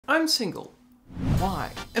I'm single.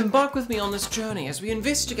 Why? Embark with me on this journey as we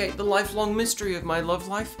investigate the lifelong mystery of my love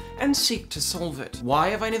life and seek to solve it. Why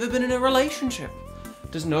have I never been in a relationship?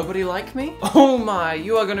 Does nobody like me? Oh my,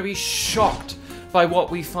 you are going to be shocked by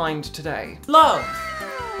what we find today. Love!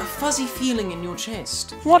 A fuzzy feeling in your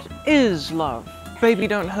chest. What is love? Baby,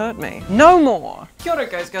 don't hurt me. No more! Kia ora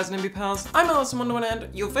guys, and NB pals. I'm Alice in Wonderland,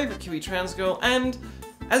 your favourite Kiwi trans girl, and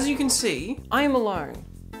as you can see, I am alone.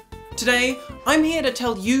 Today, I'm here to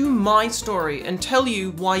tell you my story and tell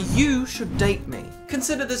you why you should date me.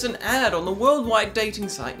 Consider this an ad on the worldwide dating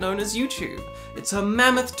site known as YouTube. It's a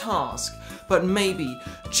mammoth task, but maybe,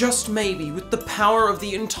 just maybe, with the power of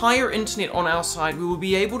the entire internet on our side, we will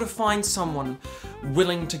be able to find someone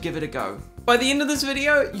willing to give it a go. By the end of this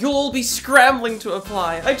video, you'll all be scrambling to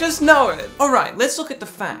apply. I just know it. Alright, let's look at the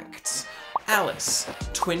facts. Alice,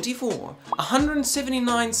 24,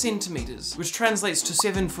 179 centimeters, which translates to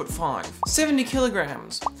 7'5", 70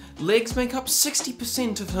 kilograms. Legs make up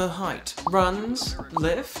 60% of her height. Runs,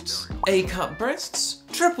 lifts, A-cup breasts,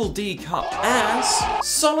 triple D cup ass,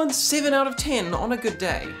 solid 7 out of 10 on a good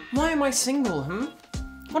day. Why am I single,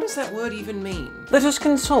 What does that word even mean? Let us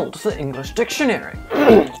consult the English dictionary.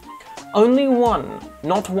 Only one,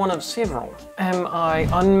 not one of several. Am I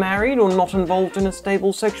unmarried or not involved in a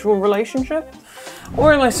stable sexual relationship?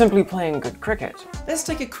 Or am I simply playing good cricket? Let's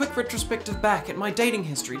take a quick retrospective back at my dating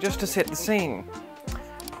history just to set the scene.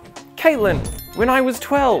 Caitlin, when I was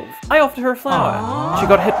 12, I offered her a flower. She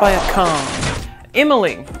got hit by a car.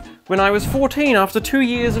 Emily, when I was 14 after 2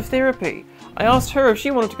 years of therapy, I asked her if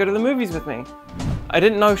she wanted to go to the movies with me. I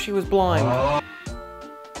didn't know she was blind.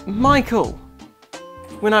 Michael,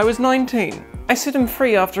 when I was 19, I set him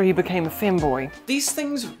free after he became a femboy. These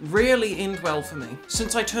things rarely end well for me.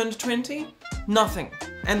 Since I turned 20, nothing.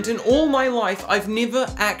 And in all my life, I've never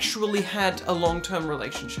actually had a long-term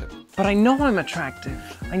relationship. But I know I'm attractive.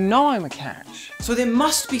 I know I'm a catch. So there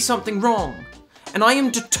must be something wrong. And I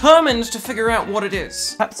am determined to figure out what it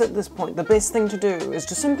is. Perhaps at this point, the best thing to do is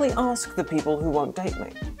to simply ask the people who won't date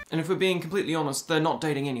me. And if we're being completely honest, they're not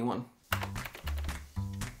dating anyone.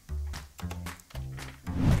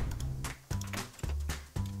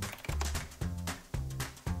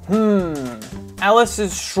 Alice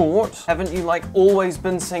is short. Haven't you, always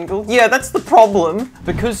been single? Yeah, that's the problem.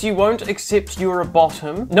 Because you won't accept you're a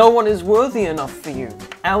bottom, no one is worthy enough for you.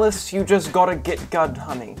 Alice, you just gotta get good,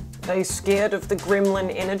 honey. They scared of the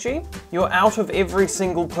gremlin energy? You're out of every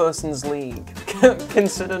single person's league.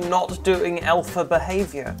 Consider not doing alpha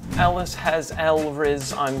behavior. Alice has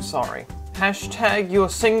L-Riz, I'm sorry. Hashtag you're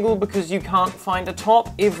single because you can't find a top,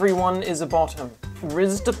 everyone is a bottom.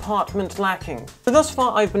 Riz department lacking. So thus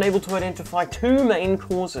far I've been able to identify two main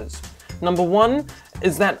causes. Number one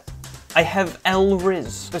is that I have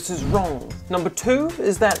L-Riz. This is wrong. Number two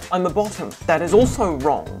is that I'm a bottom. That is also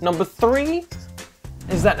wrong. Number three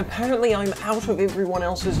is that apparently I'm out of everyone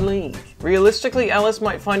else's league. Realistically, Alice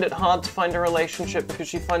might find it hard to find a relationship because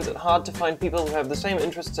she finds it hard to find people who have the same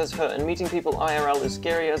interests as her, and meeting people IRL is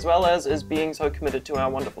scary, as well as being so committed to our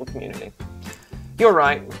wonderful community. You're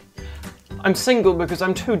right. I'm single because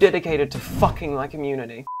I'm too dedicated to fucking my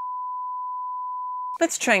community.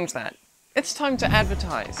 Let's change that. It's time to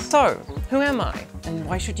advertise. So, who am I? And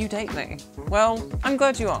why should you date me? Well, I'm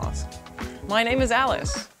glad you asked. My name is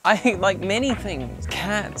Alice. I like many things.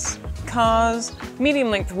 Cats, cars,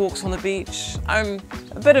 medium-length walks on the beach. I'm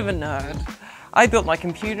a bit of a nerd. I built my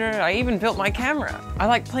computer, I even built my camera. I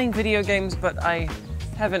like playing video games, but I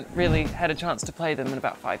haven't really had a chance to play them in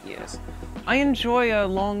about 5 years. I enjoy a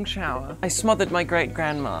long shower. I smothered my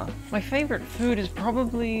great-grandma. My favorite food is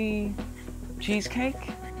probably cheesecake,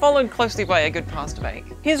 followed closely by a good pasta bake.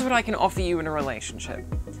 Here's what I can offer you in a relationship.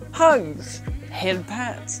 Hugs, head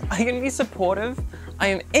pats. I can be supportive. I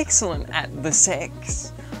am excellent at the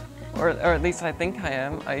sex. Or at least I think I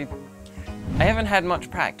am. I haven't had much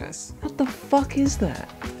practice. What the fuck is that?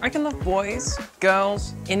 I can love boys,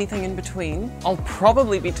 girls, anything in between. I'll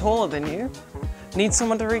probably be taller than you. Need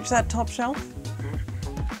someone to reach that top shelf?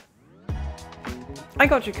 I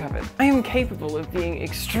got you covered. I am capable of being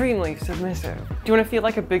extremely submissive. Do you want to feel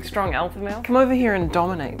like a big, strong alpha male? Come over here and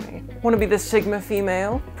dominate me. Want to be the Sigma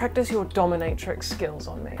female? Practice your dominatrix skills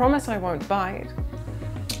on me. Promise I won't bite.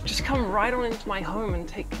 Just come right on into my home and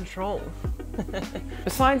take control.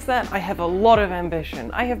 Besides that, I have a lot of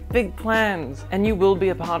ambition. I have big plans, and you will be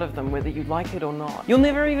a part of them whether you like it or not. You'll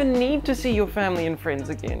never even need to see your family and friends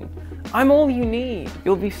again. I'm all you need.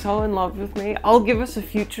 You'll be so in love with me. I'll give us a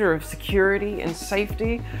future of security and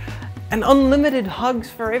safety and unlimited hugs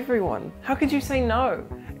for everyone. How could you say no?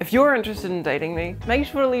 If you're interested in dating me, make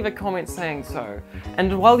sure to leave a comment saying so.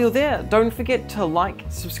 And while you're there, don't forget to like,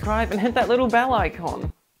 subscribe, and hit that little bell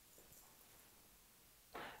icon.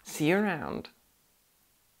 See you around.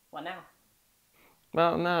 What now?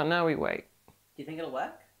 Well, now we wait. Do you think it'll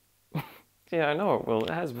work? Yeah, I know it will.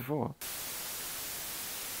 It has before.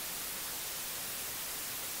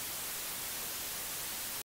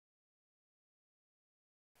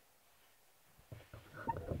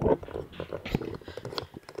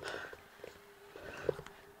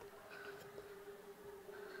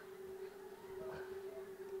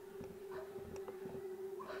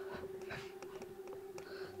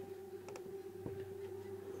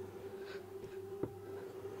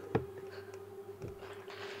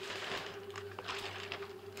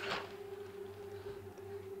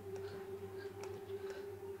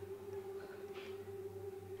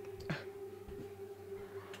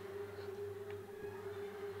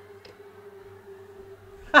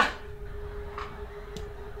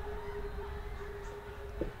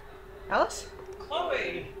 Alice?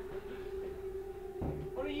 Chloe!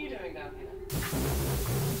 What are you doing down here?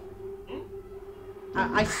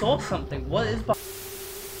 I saw something. What is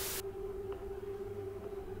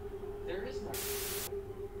There is no.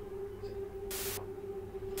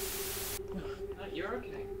 No, you're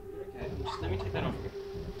okay. You're okay. Just let me take that off you.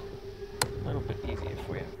 A little bit easier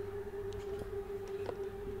for you.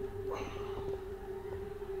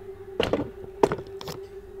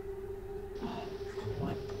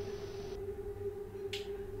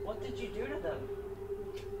 What did you do to them?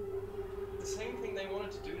 The same thing they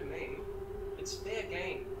wanted to do to me. It's fair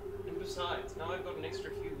game. And besides, now I've got an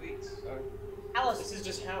extra few weeks, so... Alice! This is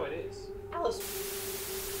just how it is. Alice!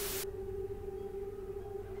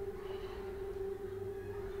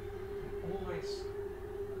 Always...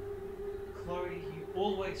 Chloe, you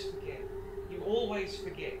always forget. You always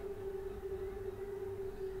forget.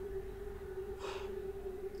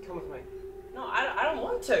 Come with me. No, I don't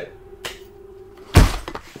want to.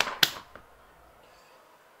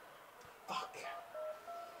 Fuck.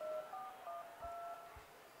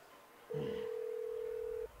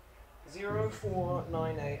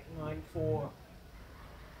 049894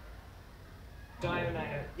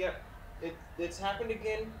 Diana. Yep, it's happened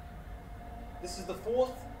again. This is the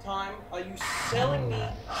 4th time. Are you selling me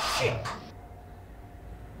shit?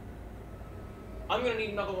 I'm gonna need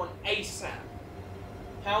another one ASAP.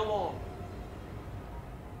 How long?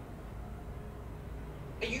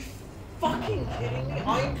 Are you fucking kidding me?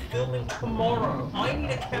 I'm filming tomorrow. I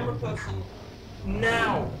need a camera person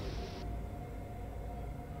now.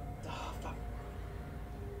 Oh, for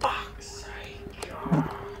fuck's sake. Oh.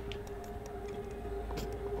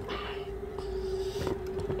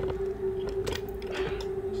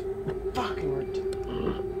 Fucking ridiculous.